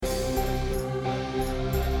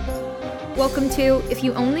Welcome to If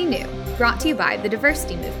You Only Knew, brought to you by the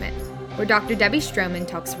Diversity Movement, where Dr. Debbie Stroman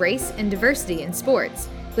talks race and diversity in sports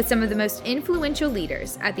with some of the most influential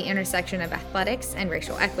leaders at the intersection of athletics and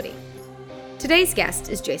racial equity. Today's guest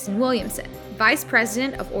is Jason Williamson, Vice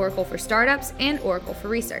President of Oracle for Startups and Oracle for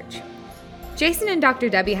Research. Jason and Dr.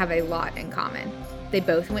 Debbie have a lot in common. They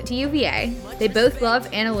both went to UVA, they both love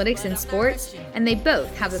analytics and sports, and they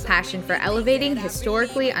both have a passion for elevating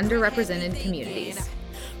historically underrepresented communities.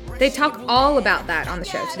 They talk all about that on the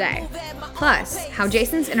show today. Plus, how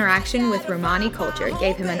Jason's interaction with Romani culture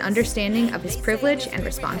gave him an understanding of his privilege and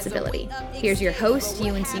responsibility. Here's your host,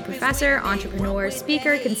 UNC professor, entrepreneur,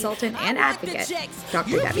 speaker, consultant, and advocate,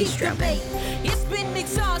 Dr. Debbie Stroman.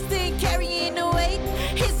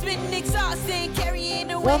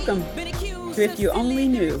 Welcome to If You Only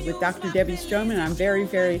Knew with Dr. Debbie Stroman. I'm very,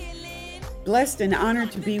 very blessed and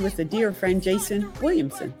honored to be with a dear friend, Jason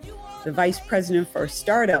Williamson, the Vice President for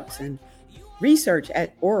Startups and Research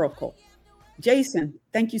at Oracle. Jason,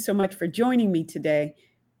 thank you so much for joining me today.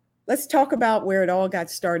 Let's talk about where it all got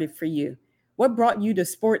started for you. What brought you to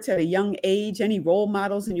sports at a young age? Any role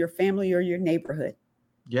models in your family or your neighborhood?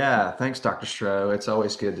 Yeah, thanks, Dr. Stro. It's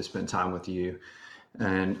always good to spend time with you.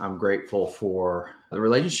 And I'm grateful for the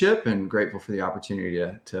relationship and grateful for the opportunity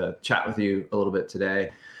to chat with you a little bit today.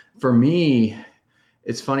 For me,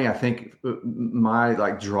 it's funny. I think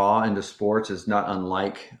my draw into sports is not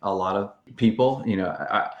unlike a lot of people.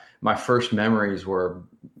 My first memories were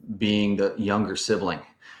being the younger sibling,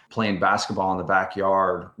 playing basketball in the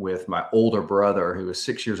backyard with my older brother, who was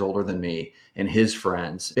 6 years older than me, and his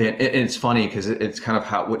friends. And it's funny because it's kind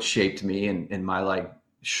of what shaped me in my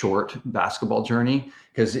short basketball journey.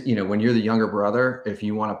 Because, when you're the younger brother, if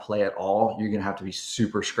you want to play at all, you're going to have to be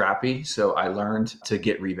super scrappy. So I learned to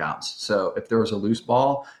get rebounds. So if there was a loose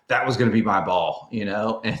ball, that was going to be my ball,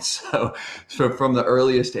 And so from the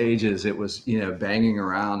earliest ages, it was, banging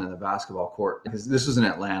around in the basketball court, because this was in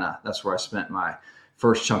Atlanta. That's where I spent my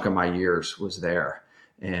first chunk of my years, was there.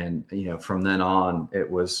 And, from then on,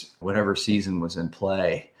 it was whatever season was in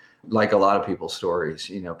play. Like a lot of people's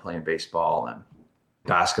stories, playing baseball and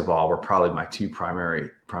basketball were probably my two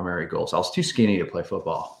primary goals. I was too skinny to play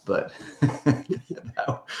football, but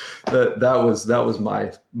that was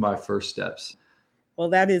my first steps. Well,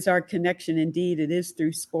 that is our connection. Indeed, it is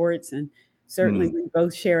through sports, and certainly we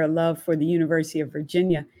both share a love for the University of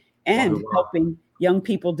Virginia and helping young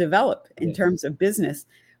people develop in terms of business.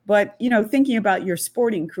 But, thinking about your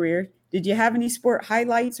sporting career, did you have any sport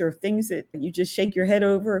highlights or things that you just shake your head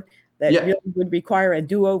over that really would require a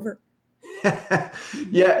do-over?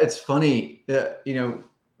 Yeah, it's funny.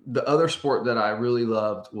 The other sport that I really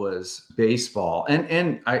loved was baseball,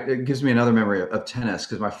 and it gives me another memory of tennis,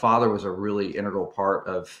 because my father was a really integral part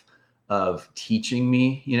of teaching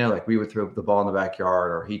me. We would throw the ball in the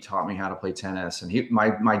backyard, or he taught me how to play tennis. And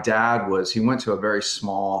my dad he went to a very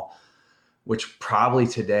small, which probably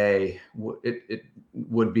today it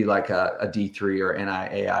would be like a D3 or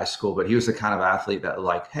NAIA school, but he was the kind of athlete that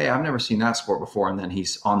hey, I've never seen that sport before. And then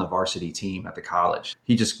he's on the varsity team at the college.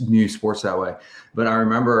 He just knew sports that way. But I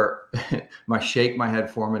remember my shake my head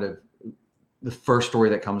formative, the first story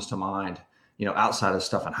that comes to mind, outside of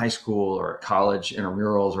stuff in high school or college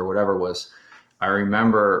intramurals or whatever, was I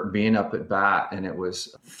remember being up at bat, and it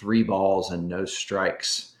was 3 balls and no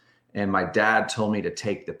strikes. And my dad told me to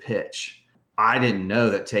take the pitch. I didn't know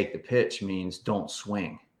that take the pitch means don't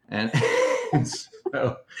swing. And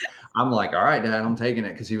so I'm like, all right, Dad, I'm taking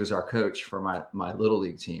it, because he was our coach for my little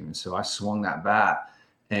league team. And so I swung that bat,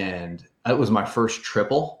 and it was my first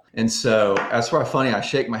triple. And so that's why funny, I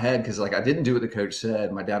shake my head, because I didn't do what the coach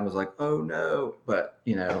said. My dad was like, oh no. But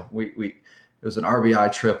it was an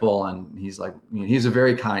RBI triple, and he's like, he's a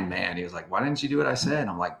very kind man. He was like, why didn't you do what I said?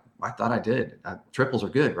 I'm like, I thought I did. Triples are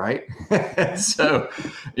good, right? So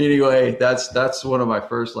anyway, that's one of my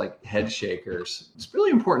first head shakers. It's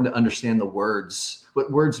really important to understand the words,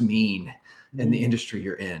 what words mean in the industry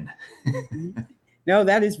you're in. No,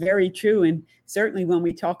 that is very true. And certainly when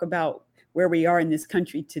we talk about where we are in this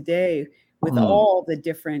country today, with all the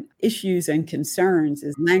different issues and concerns,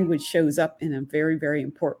 as language shows up in a very, very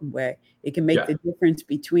important way. It can make the difference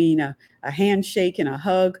between a handshake and a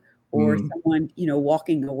hug, or someone,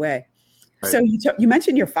 walking away. Right. So you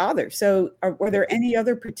mentioned your father. So were there any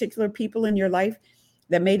other particular people in your life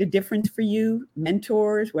that made a difference for you?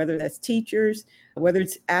 Mentors, whether that's teachers, whether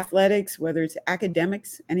it's athletics, whether it's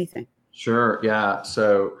academics, anything? Sure. Yeah.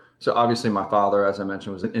 So obviously my father, as I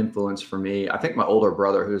mentioned, was an influence for me. I think my older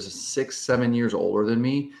brother, who was 6-7 years older than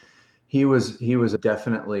me, he was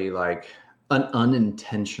definitely an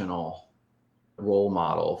unintentional role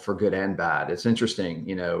model for good and bad. It's interesting,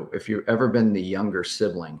 if you've ever been the younger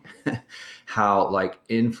sibling, how like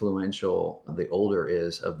influential the older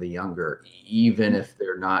is of the younger, even if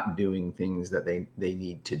they're not doing things that they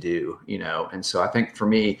need to do, And so I think for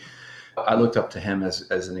me, I looked up to him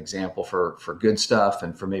as an example for good stuff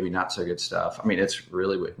and for maybe not so good stuff. I mean, it's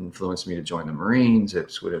really what influenced me to join the Marines.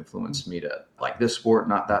 It's what influenced me to like this sport,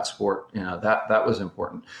 not that sport. That was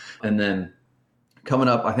important. And then coming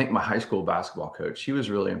up, I think my high school basketball coach, he was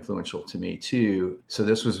really influential to me too. So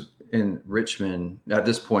this was in Richmond. At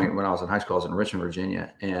this point, when I was in high school, I was in Richmond,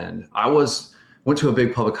 Virginia, and went to a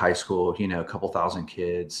big public high school, a couple thousand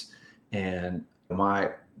kids, and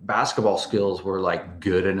my basketball skills were like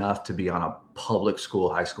good enough to be on a public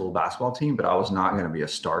school, high school basketball team, but I was not going to be a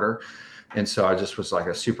starter. And so I just was like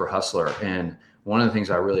a super hustler. And one of the things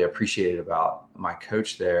I really appreciated about my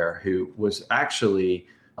coach there, who was actually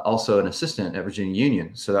also an assistant at Virginia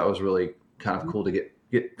Union. So that was really kind of cool to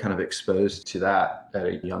get kind of exposed to that at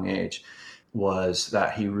a young age, was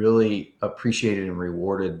that he really appreciated and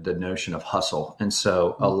rewarded the notion of hustle. And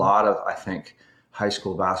so a lot of, I think, high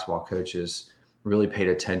school basketball coaches really paid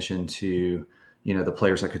attention to, the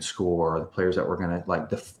players that could score, or the players that were going to like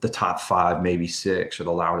the top 5, maybe 6, or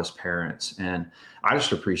the loudest parents. And I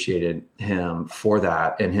just appreciated him for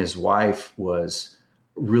that. And his wife was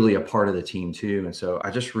really a part of the team too. And so I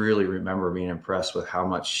just really remember being impressed with how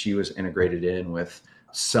much she was integrated in with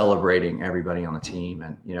celebrating everybody on the team.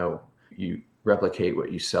 And, you replicate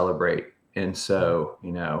what you celebrate. And so,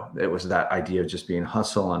 it was that idea of just being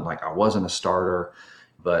hustle, and like I wasn't a starter,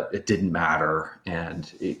 but it didn't matter.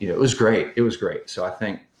 And it was great. It was great. So I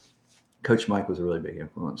think Coach Mike was a really big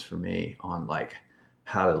influence for me on like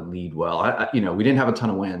how to lead well. We didn't have a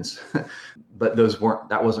ton of wins, but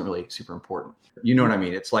that wasn't really super important. You know what I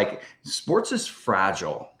mean? It's like sports is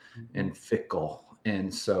fragile and fickle.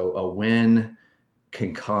 And so a win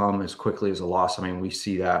can come as quickly as a loss. I mean, we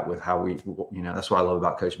see that with how that's what I love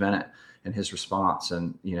about Coach Bennett and his response.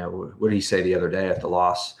 And, what did he say the other day at the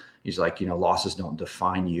loss? He's like, losses don't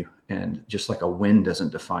define you. And just like a win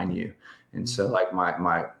doesn't define you. And so like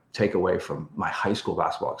my takeaway from my high school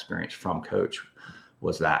basketball experience from Coach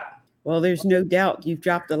was that. Well, there's no doubt you've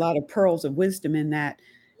dropped a lot of pearls of wisdom in that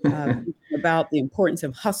about the importance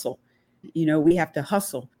of hustle. We have to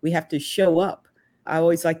hustle. We have to show up. I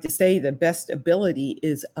always like to say the best ability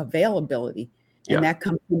is availability. And that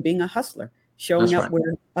comes from being a hustler, showing up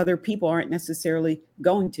where other people aren't necessarily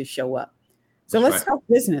going to show up. So let's talk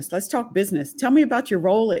business. Let's talk business. Tell me about your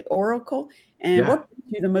role at Oracle and what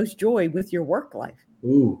brings you the most joy with your work life.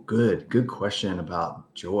 Ooh, good question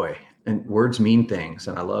about joy. And words mean things.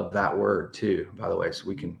 And I love that word too, by the way. So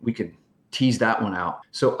we can tease that one out.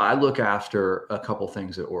 So I look after a couple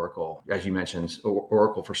things at Oracle, as you mentioned,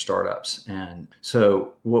 Oracle for Startups. And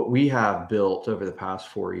so what we have built over the past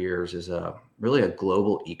 4 years is really a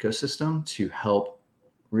global ecosystem to help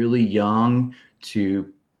really young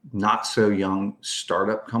to not so young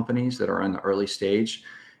startup companies that are in the early stage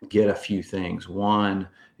get a few things. One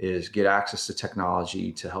is get access to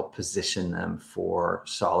technology to help position them for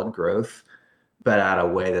solid growth, but at a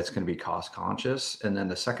way that's going to be cost conscious. And then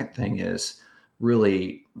the second thing is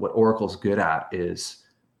really what Oracle's good at is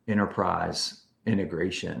enterprise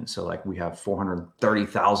integration. So like we have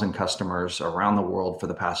 430,000 customers around the world for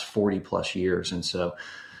the past 40 plus years. And so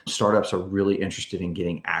startups are really interested in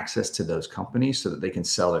getting access to those companies so that they can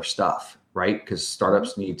sell their stuff, right? Because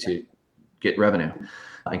startups need to get revenue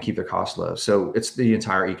and keep their costs low. So it's the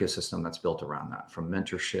entire ecosystem that's built around that, from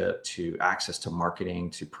mentorship to access to marketing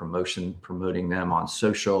to promoting them on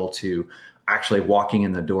social, to actually walking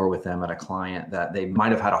in the door with them at a client that they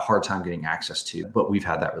might have had a hard time getting access to, but we've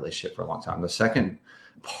had that relationship for a long time. The second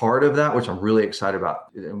part of that, which I'm really excited about,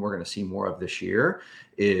 and we're going to see more of this year,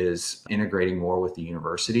 is integrating more with the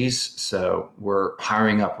universities. So we're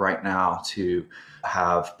hiring up right now to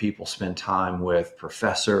have people spend time with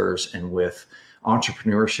professors and with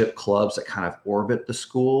entrepreneurship clubs that kind of orbit the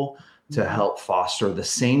school to help foster the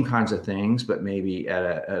same kinds of things, but maybe at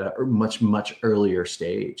a much, much earlier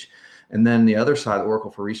stage. And then the other side of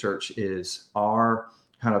Oracle for Research is our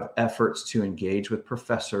kind of efforts to engage with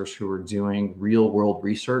professors who are doing real world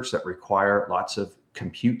research that require lots of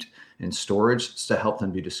compute and storage to help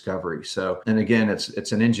them do discovery. So, and again,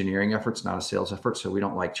 it's an engineering effort, it's not a sales effort. So we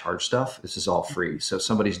don't like charge stuff. This is all free. So if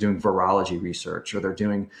somebody's doing virology research, or they're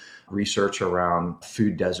doing research around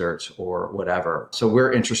food deserts or whatever. So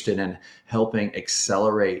we're interested in helping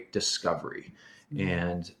accelerate discovery.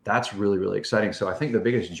 And that's really, really exciting. So I think the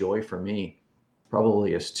biggest joy for me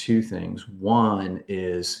probably is two things. One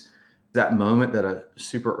is that moment that a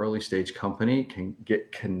super early stage company can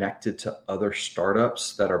get connected to other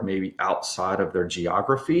startups that are maybe outside of their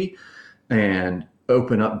geography and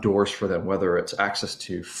open up doors for them, whether it's access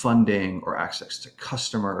to funding or access to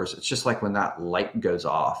customers. It's just like when that light goes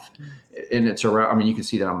off, and it's around, I mean, you can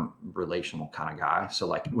see that I'm a relational kind of guy. So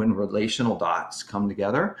like when relational dots come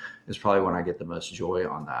together is probably when I get the most joy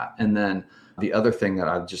on that. And then the other thing that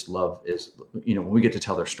I just love is, when we get to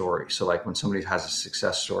tell their story. So like when somebody has a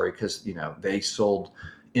success story, because, they sold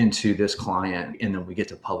into this client and then we get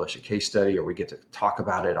to publish a case study or we get to talk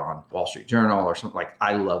about it on Wall Street Journal or something, like,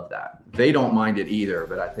 I love that. They don't mind it either,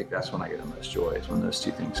 but I think that's when I get the most joy, is when those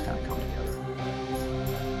two things kind of come together.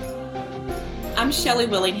 I'm Shelley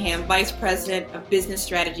Willingham, Vice President of Business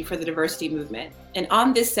Strategy for the Diversity Movement. And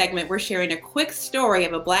on this segment, we're sharing a quick story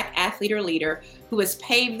of a Black athlete or leader who has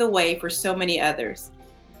paved the way for so many others.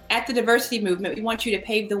 At the Diversity Movement, we want you to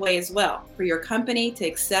pave the way as well for your company to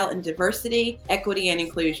excel in diversity, equity, and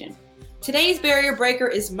inclusion. Today's barrier breaker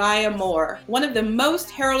is Maya Moore, one of the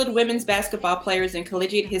most heralded women's basketball players in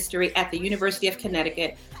collegiate history at the University of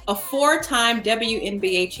Connecticut, a 4-time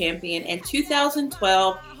WNBA champion and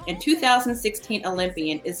 2012 and 2016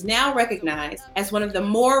 Olympian, is now recognized as one of the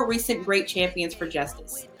more recent great champions for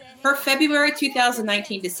justice. Her February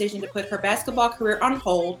 2019 decision to put her basketball career on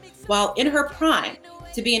hold while in her prime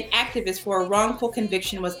to be an activist for a wrongful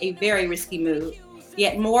conviction was a very risky move.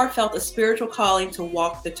 Yet Moore felt a spiritual calling to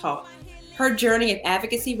walk the talk. Her journey of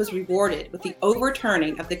advocacy was rewarded with the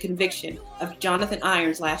overturning of the conviction of Jonathan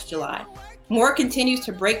Irons last July. Moore continues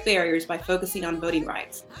to break barriers by focusing on voting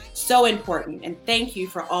rights. So important, and thank you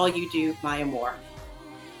for all you do, Maya Moore.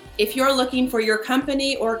 If you're looking for your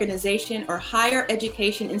company, organization, or higher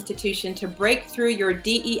education institution to break through your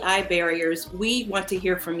DEI barriers, we want to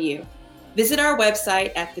hear from you. Visit our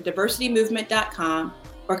website at thediversitymovement.com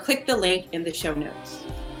or click the link in the show notes.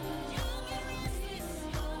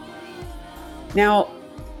 Now,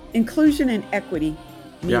 inclusion and equity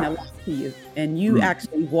mean a lot to you, and you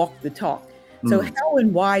actually walk the talk. So how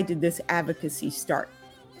and why did this advocacy start?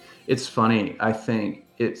 It's funny. I think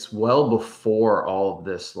it's well before all of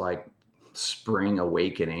this, like, spring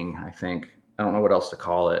awakening, I think. I don't know what else to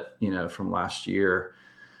call it, from last year.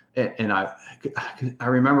 And I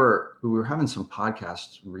remember we were having some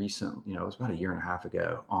podcasts recent, it was about a year and a half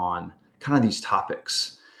ago, on kind of these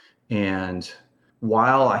topics. And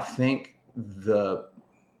while I think the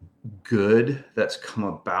good that's come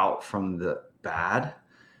about from the bad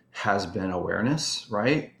has been awareness,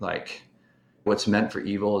 right? Like, what's meant for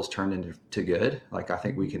evil is turned into good. Like, I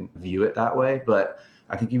think we can view it that way. But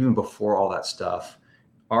I think even before all that stuff,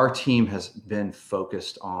 our team has been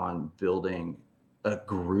focused on building a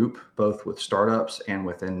group, both with startups and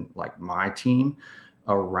within, like, my team,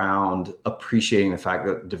 around appreciating the fact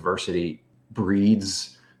that diversity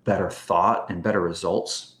breeds better thought and better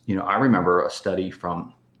results. I remember a study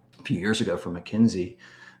from a few years ago from McKinsey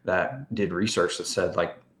that did research that said,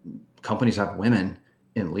 like, companies have women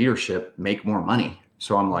in leadership make more money.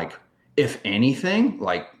 So I'm like, if anything,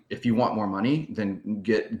 like, if you want more money, then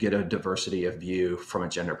get a diversity of view from a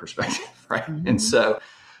gender perspective, right? Mm-hmm. And so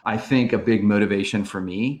I think a big motivation for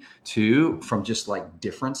me too, from just like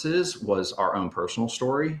differences, was our own personal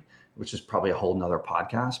story, which is probably a whole nother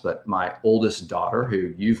podcast. But my oldest daughter,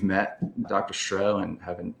 who you've met, Dr. Stroh, and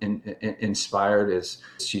have inspired,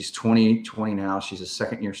 she's 20 now. She's a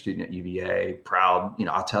second year student at UVA, proud.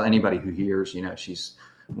 I'll tell anybody who hears, she's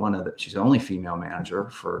she's the only female manager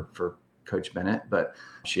for Coach Bennett, but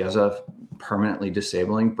she has a permanently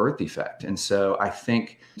disabling birth defect. And so I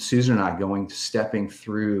think Susan and I stepping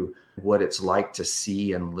through what it's like to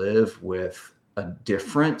see and live with a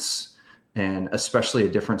difference, and especially a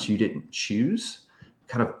difference you didn't choose,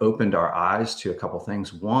 kind of opened our eyes to a couple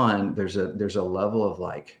things. One, there's a level of,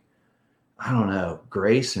 like, I don't know,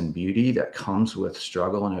 grace and beauty that comes with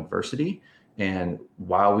struggle and adversity. And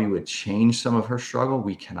while we would change some of her struggle,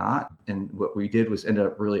 we cannot. And what we did was end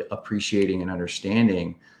up really appreciating and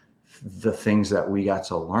understanding the things that we got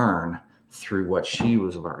to learn through what she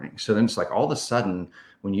was learning. So then it's like, all of a sudden,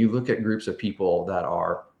 when you look at groups of people that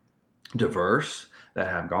are diverse, that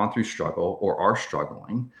have gone through struggle or are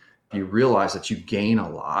struggling, you realize that you gain a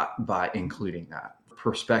lot by including that.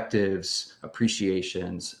 Perspectives,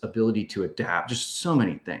 appreciations, ability to adapt, just so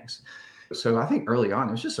many things. So I think early on,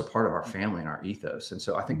 it was just a part of our family and our ethos. And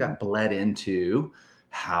so I think that bled into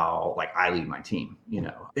how, like, I lead my team.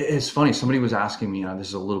 It's funny. Somebody was asking me, this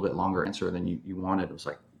is a little bit longer answer than you wanted. It was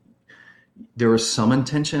like, there was some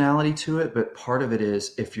intentionality to it, but part of it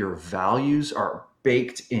is, if your values are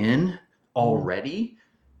baked in already,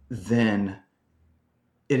 then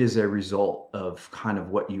it is a result of kind of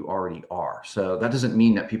what you already are. So that doesn't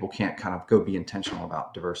mean that people can't kind of go be intentional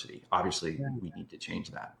about diversity. Obviously, we need to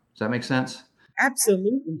change that. Does that make sense?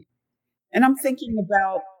 Absolutely. And I'm thinking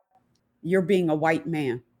about you're being a white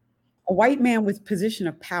man with position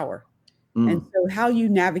of power. And so how you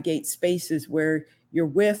navigate spaces where you're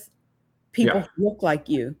with people who look like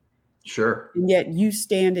you. Sure. And yet you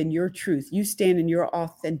stand in your truth. You stand in your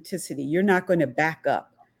authenticity. You're not going to back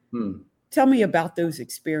up. Tell me about those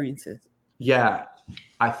experiences. Yeah,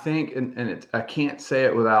 I think, I can't say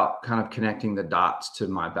it without kind of connecting the dots to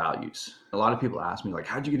my values. A lot of people ask me, like,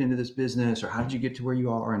 how'd you get into this business, or how did you get to where you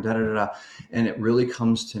are, and And it really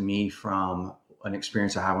comes to me from an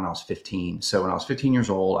experience I had when I was 15. So when I was 15 years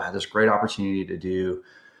old, I had this great opportunity to do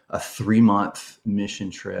a 3-month mission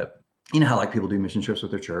trip. You know how like people do mission trips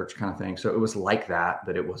with their church kind of thing. So it was like that,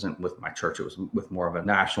 but it wasn't with my church. It was with more of a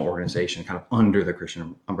national organization kind of under the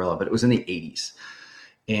Christian umbrella, but it was in the 80s.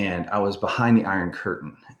 And I was behind the Iron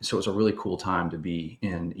Curtain. So it was a really cool time to be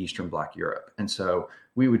in Eastern Bloc Europe. And so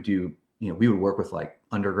we would do, we would work with like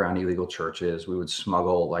underground illegal churches. We would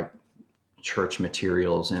smuggle like church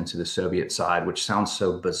materials into the Soviet side, which sounds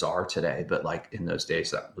so bizarre today, but like in those days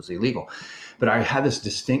that was illegal. But I had this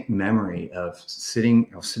distinct memory of sitting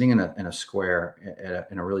in a square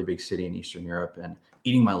in a really big city in Eastern Europe and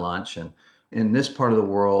eating my lunch. And in this part of the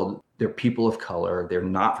world, they're people of color. They're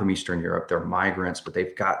not from Eastern Europe. They're migrants, but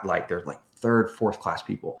they're like third, fourth class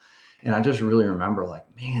people. And I just really remember like,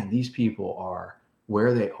 man, these people are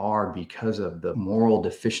where they are because of the moral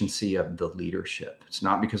deficiency of the leadership. It's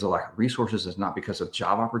not because of lack of resources. It's not because of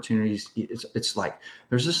job opportunities. It's like,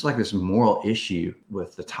 there's just like this moral issue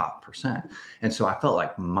with the top percent. And so I felt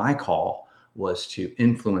like my call was to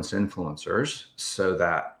influence influencers so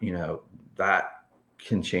that, that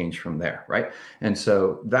can change from there. Right. And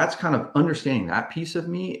so that's kind of understanding that piece of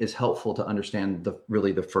me is helpful to understand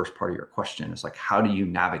the first part of your question is like, how do you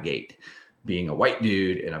navigate being a white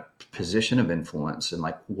dude in a position of influence, and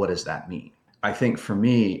like, what does that mean? I think for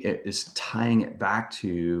me, it is tying it back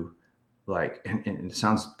to like, and it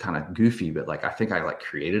sounds kind of goofy, but like, I think I like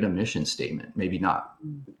created a mission statement, maybe not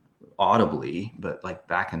audibly, but like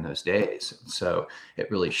back in those days. So it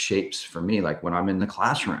really shapes for me, like when I'm in the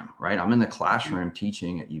classroom, right? I'm in the classroom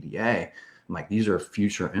teaching at UVA. I'm like, these are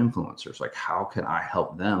future influencers. Like, how can I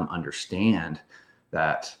help them understand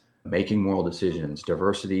that making moral decisions,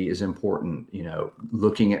 diversity is important,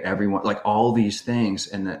 looking at everyone, like all these things,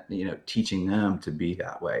 and that, teaching them to be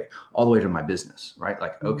that way, all the way to my business, right?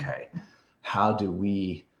 Like, okay, how do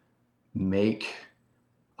we make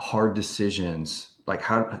hard decisions? Like,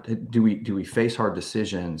 how do we face hard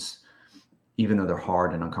decisions, even though they're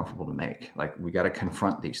hard and uncomfortable to make? Like, we got to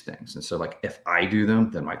confront these things. And so like, if I do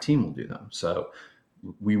them, then my team will do them. So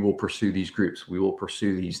we will pursue these groups. We will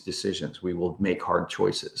pursue these decisions. We will make hard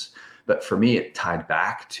choices. But for me, it tied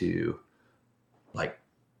back to like,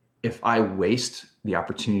 if I waste the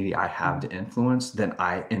opportunity I have to influence, then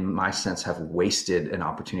I, in my sense, have wasted an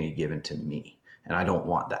opportunity given to me. And I don't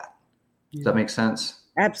want that. Does that make sense?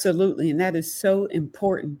 Absolutely. And that is so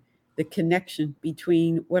important. The connection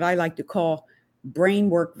between what I like to call brain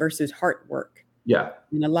work versus heart work. Yeah.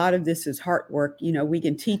 And a lot of this is heart work. We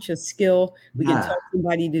can teach a skill. We can tell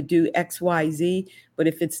somebody to do X, Y, Z. But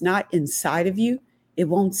if it's not inside of you, it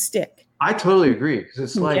won't stick. I totally agree. Because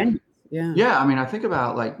it's like, yeah. I mean, I think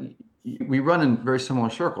about like, we run in very similar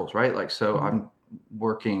circles, right? Like, so I'm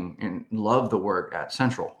working and love the work at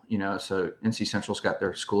Central, so NC Central's got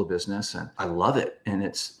their School of Business and I love it. And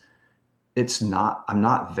it's not, I'm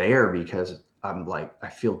not there because I'm like, I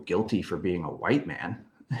feel guilty for being a white man.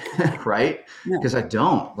 Right? Because I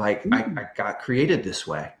don't like, I got created this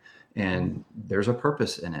way and there's a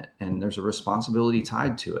purpose in it and there's a responsibility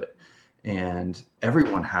tied to it. And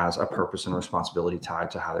everyone has a purpose and responsibility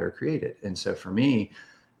tied to how they're created. And so for me,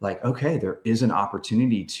 like, okay, there is an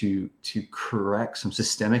opportunity to correct some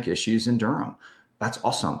systemic issues in Durham. That's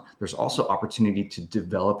awesome. There's also opportunity to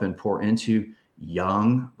develop and pour into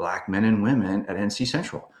young Black men and women at NC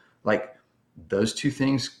Central. Like, those two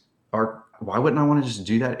things are, why wouldn't I want to just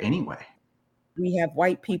do that anyway? We have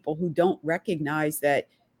white people who don't recognize that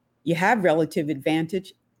you have relative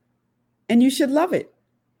advantage and you should love it.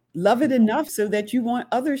 Love it enough so that you want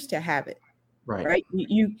others to have it. Right?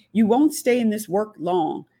 You won't stay in this work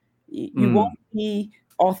long. You won't be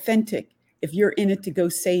authentic if you're in it to go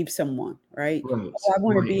save someone, right? Oh, I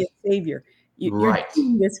want to be a savior. You're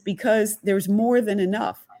doing this because there's more than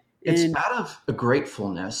enough. It's out of a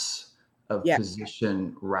gratefulness of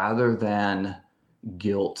position rather than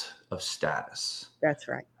guilt of status. That's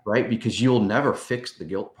right. Right? Because you'll never fix the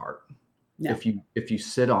guilt part if you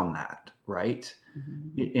sit on that, right?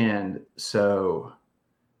 Mm-hmm. And so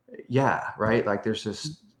yeah, right. Like there's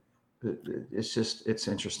just, it's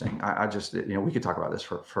interesting. I just, we could talk about this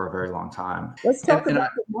for a very long time. Let's talk about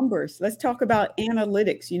the numbers. Let's talk about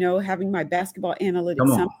analytics, having my basketball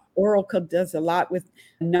analytics. Oracle does a lot with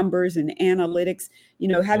numbers and analytics.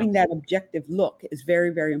 Having that objective look is very,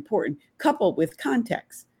 very important, coupled with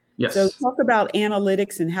context. Yes. So talk about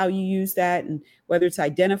analytics and how you use that, and whether it's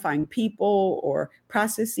identifying people or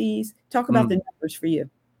processes. Talk about the numbers for you.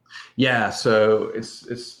 Yeah. So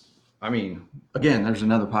again, there's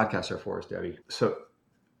another podcast there for us, Debbie. So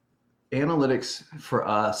analytics for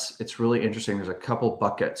us, it's really interesting. There's a couple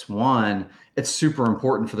buckets. One, it's super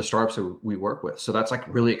important for the startups that we work with. So that's like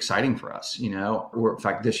really exciting for us. In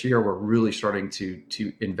fact, this year we're really starting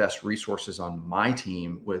to invest resources on my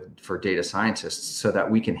team for data scientists so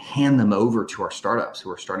that we can hand them over to our startups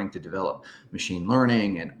who are starting to develop machine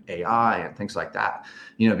learning and AI and things like that.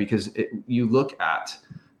 Because you look at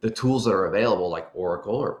the tools that are available, like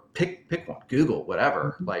Oracle, or pick one, Google,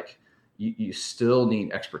 whatever, like you still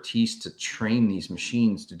need expertise to train these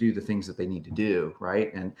machines to do the things that they need to do.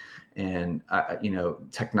 Right. And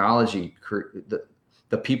technology,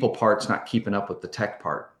 the people part's not keeping up with the tech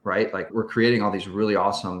part, right? Like we're creating all these really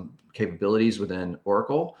awesome capabilities within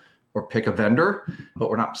Oracle, or pick a vendor, but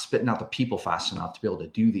we're not spitting out the people fast enough to be able to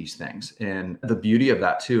do these things. And the beauty of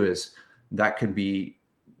that too, is that could be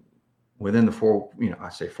within the four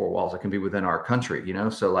walls, it can be within our country,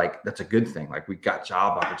 so like, that's a good thing. Like we've got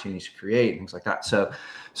job opportunities to create, things like that. So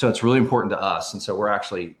it's really important to us. And so we're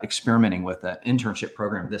actually experimenting with an internship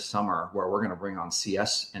program this summer where we're going to bring on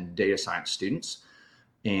CS and data science students,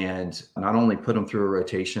 and not only put them through a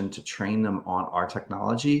rotation to train them on our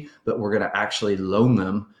technology, but we're going to actually loan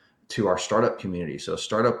them to our startup community. So a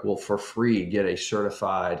startup will for free get a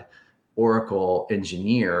certified Oracle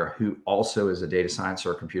engineer who also is a data science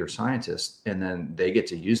or a computer scientist, and then they get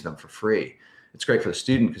to use them for free. It's great for the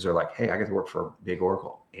student because they're like, hey, I get to work for a big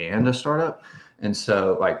Oracle and a startup. And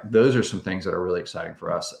so like, those are some things that are really exciting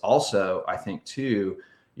for us. Also, I think too,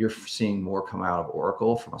 you're seeing more come out of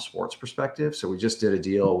Oracle from a sports perspective. So we just did a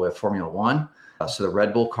deal with Formula One. So the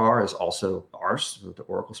Red Bull car is also ours with the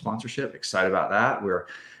Oracle sponsorship. Excited about that.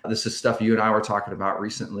 This is stuff you and I were talking about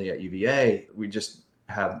recently at UVA. We just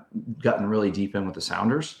have gotten really deep in with the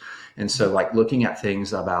Sounders. And so like looking at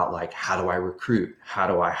things about like, how do I recruit? How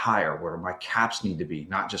do I hire? Where do my caps need to be?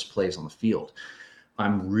 Not just plays on the field.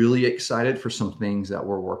 I'm really excited for some things that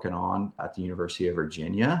we're working on at the University of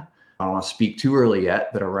Virginia. I don't want to speak too early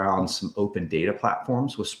yet, but around some open data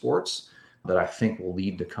platforms with sports that I think will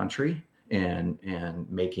lead the country and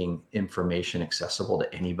making information accessible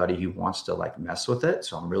to anybody who wants to like mess with it.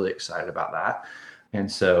 So I'm really excited about that.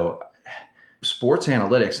 And so sports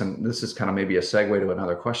analytics, and this is kind of maybe a segue to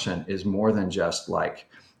another question, is more than just like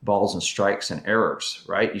balls and strikes and errors,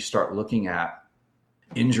 right? You start looking at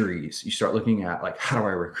injuries. You start looking at like, how do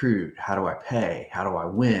I recruit? How do I pay? How do I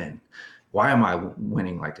win? Why am I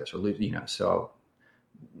winning like this or losing? So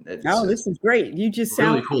this is great. You just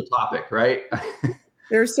sound really cool topic, right?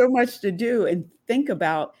 There's so much to do and think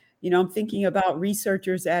about. I'm thinking about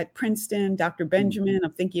researchers at Princeton, Dr. Benjamin.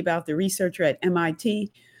 I'm thinking about the researcher at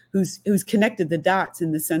MIT who's connected the dots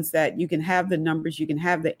in the sense that you can have the numbers, you can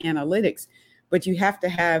have the analytics, but you have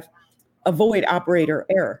to avoid operator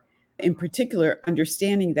error. In particular,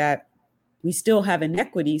 understanding that we still have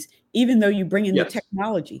inequities, even though you bring in the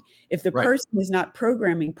technology. If the person is not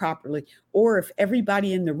programming properly, or if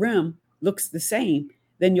everybody in the room looks the same,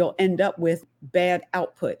 then you'll end up with bad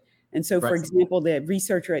output. And so, for example, the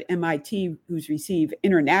researcher at MIT who's received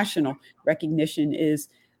international recognition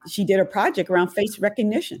she did a project around face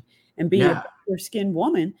recognition, and being a fair-skinned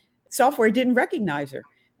woman, software didn't recognize her.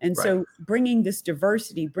 And so bringing this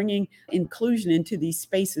diversity, bringing inclusion into these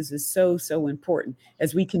spaces is so, so important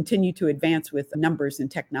as we continue to advance with numbers and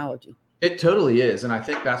technology. It totally is. And I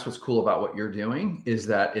think that's what's cool about what you're doing, is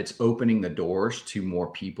that it's opening the doors to more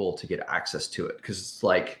people to get access to it. Because it's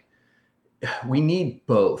like, we need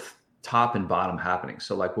both top and bottom happening.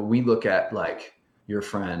 So like when we look at like your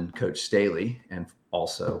friend, Coach Staley, and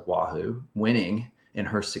also Wahoo winning, and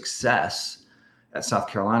her success at South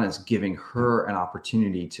Carolina is giving her an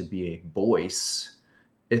opportunity to be a voice.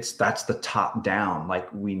 That's the top down. Like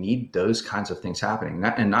we need those kinds of things happening,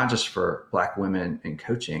 and not just for Black women in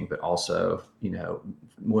coaching, but also,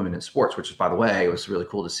 women in sports, which is, by the way, it was really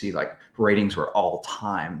cool to see like ratings were all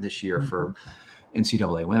time this year for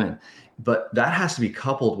NCAA women. But that has to be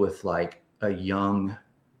coupled with like a young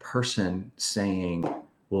person saying,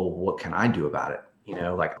 well, what can I do about it?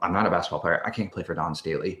 Like I'm not a basketball player. I can't play for Dawn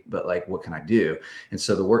Staley, but like, what can I do? And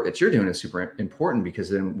so the work that you're doing is super important, because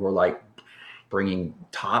then we're like, bringing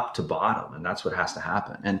top to bottom. And that's what has to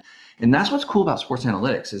happen. And that's what's cool about sports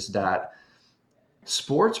analytics, is that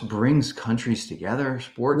sports brings countries together.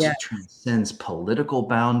 Sports transcends political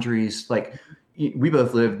boundaries. Like, we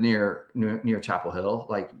both live near Chapel Hill.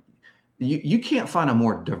 Like, you can't find a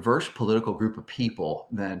more diverse political group of people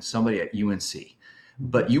than somebody at UNC.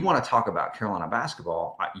 But you want to talk about Carolina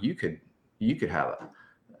basketball, you could have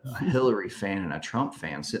a Hillary fan and a Trump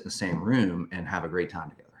fan sit in the same room and have a great time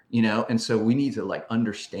together, And so we need to like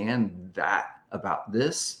understand that about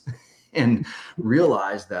this and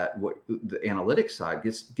realize that what the analytics side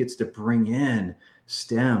gets to bring in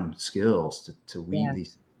STEM skills to weave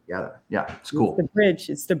these together. Yeah, it's cool.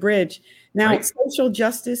 It's the bridge. Now, right. Social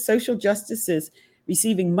justice is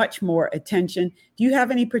receiving much more attention. Do you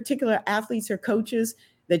have any particular athletes or coaches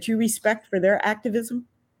that you respect for their activism?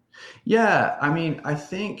 Yeah, I mean, I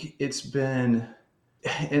think it's been,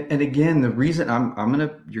 and again, the reason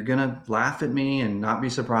you're gonna laugh at me and not be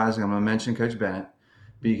surprised, I'm gonna mention Coach Bennett,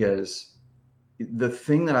 because the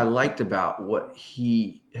thing that I liked about what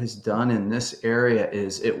he has done in this area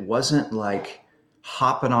is it wasn't like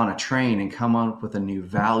hopping on a train and come up with a new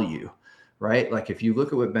value, right? Like, if you look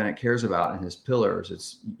at what Bennett cares about in his pillars,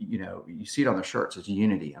 it's, you see it on the shirts, it's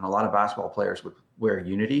unity. And a lot of basketball players would wear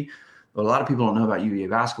unity, but a lot of people don't know about UVA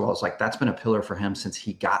basketball. It's like, that's been a pillar for him since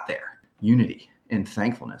he got there. Unity and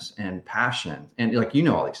thankfulness and passion. And like,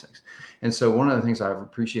 all these things. And so one of the things I've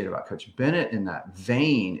appreciated about Coach Bennett in that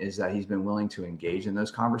vein is that he's been willing to engage in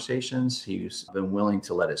those conversations. He's been willing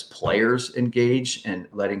to let his players engage and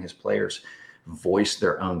letting his players voice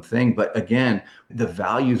their own thing. But again, the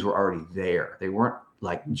values were already there. They weren't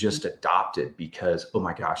like just adopted because, oh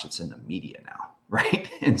my gosh, it's in the media now,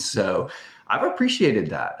 right? And so I've appreciated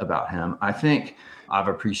that about him. I think I've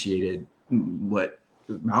appreciated what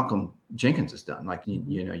Malcolm Jenkins has done. Like,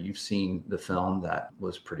 you've seen the film that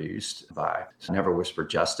was produced by Never Whisper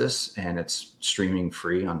Justice, and it's streaming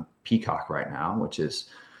free on Peacock right now, which is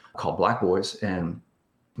called Black Boys. And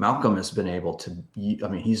Malcolm has been able to,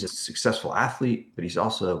 he's a successful athlete, but he's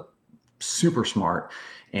also super smart.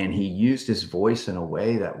 And he used his voice in a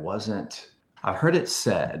way that wasn't, I've heard it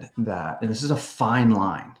said that, and this is a fine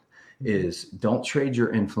line, is don't trade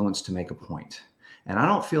your influence to make a point. And I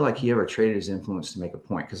don't feel like he ever traded his influence to make a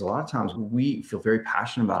point, because a lot of times we feel very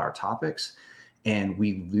passionate about our topics and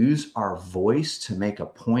we lose our voice to make a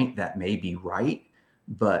point that may be right,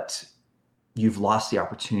 but you've lost the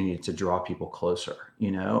opportunity to draw people closer.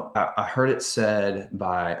 I heard it said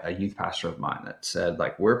by a youth pastor of mine that said,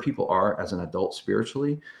 like, where people are as an adult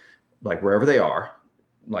spiritually, like wherever they are,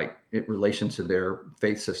 like in relation to their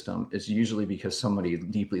faith system, is usually because somebody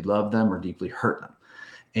deeply loved them or deeply hurt them.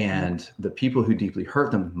 And the people who deeply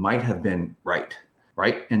hurt them might have been right.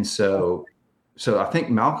 And so I think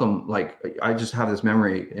Malcolm, like, I just have this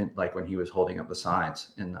memory in, like, when he was holding up the signs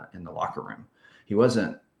in the locker room, he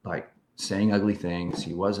wasn't like saying ugly things.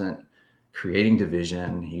 He wasn't creating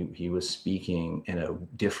division. He was speaking in a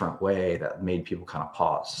different way that made people kind of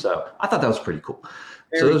pause. So I thought that was pretty cool.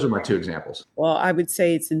 So those are my two examples. Well, I would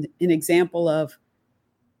say it's an example of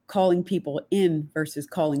calling people in versus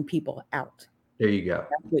calling people out. There you go.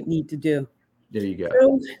 That's what you need to do. There you go.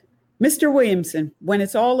 So, Mr. Williamson, when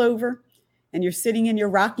it's all over and you're sitting in your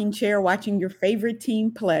rocking chair watching your favorite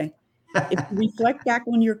team play, if you reflect back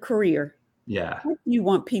on your career, what do you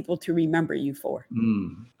want people to remember you for?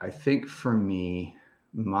 I think for me,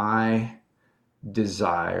 my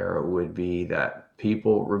desire would be that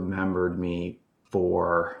people remembered me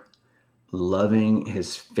for loving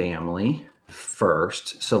his family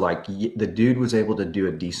first. So like, the dude was able to do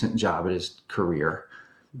a decent job at his career,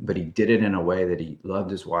 but he did it in a way that he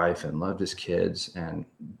loved his wife and loved his kids and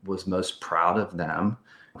was most proud of them,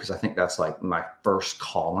 because I think that's like my first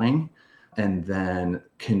calling. And then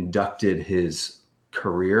conducted his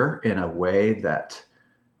career in a way that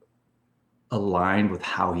aligned with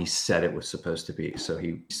how he said it was supposed to be. So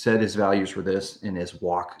he said his values were this, and his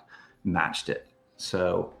walk matched it.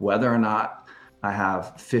 So whether or not I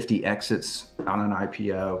have 50 exits on an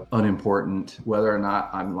IPO, unimportant. Whether or not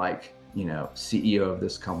I'm like, CEO of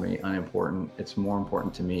this company, unimportant. It's more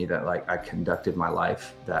important to me that like I conducted my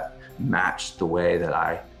life that matched the way that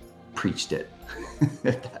I preached it.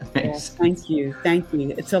 If that makes sense. Thank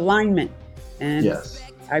you. It's alignment. And yes.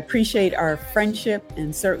 I appreciate our friendship,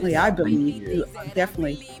 and certainly I believe you are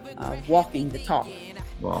definitely walking the talk.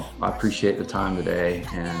 Well, I appreciate the time today,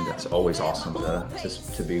 and it's always awesome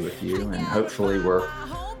to be with you. And hopefully we're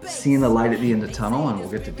seeing the light at the end of the tunnel, and we'll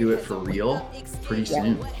get to do it for real pretty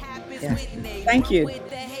soon. Yeah. Thank you.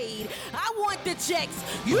 I want the checks,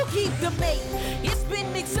 you keep the bait. It's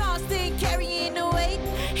been exhausting carrying the weight.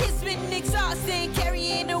 It's been exhausting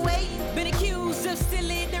carrying the weight. Been accused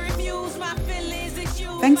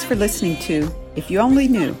Thanks for listening to If You Only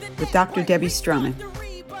Knew with Dr. Debbie Stroman.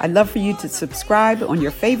 I'd love for you to subscribe on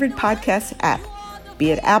your favorite podcast app,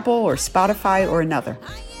 be it Apple or Spotify or another.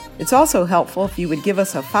 It's also helpful if you would give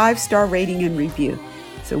us a 5-star rating and review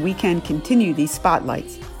so we can continue these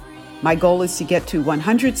spotlights. My goal is to get to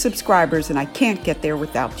 100 subscribers, and I can't get there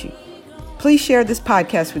without you. Please share this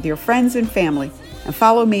podcast with your friends and family and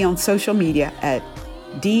follow me on social media at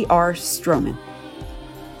Dr. Stroman.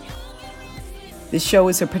 This show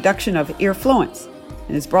is a production of Earfluence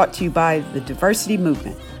and is brought to you by the Diversity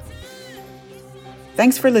Movement.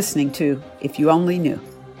 Thanks for listening to If You Only Knew.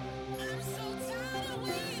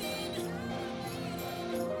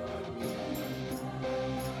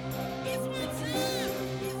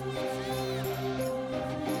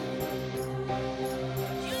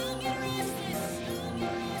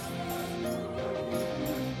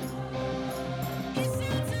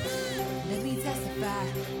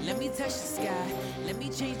 Let me touch the sky, let me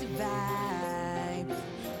change the vibe.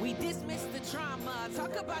 We dismiss the trauma,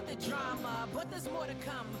 talk about the drama, but there's more to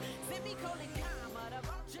come. Semicolon.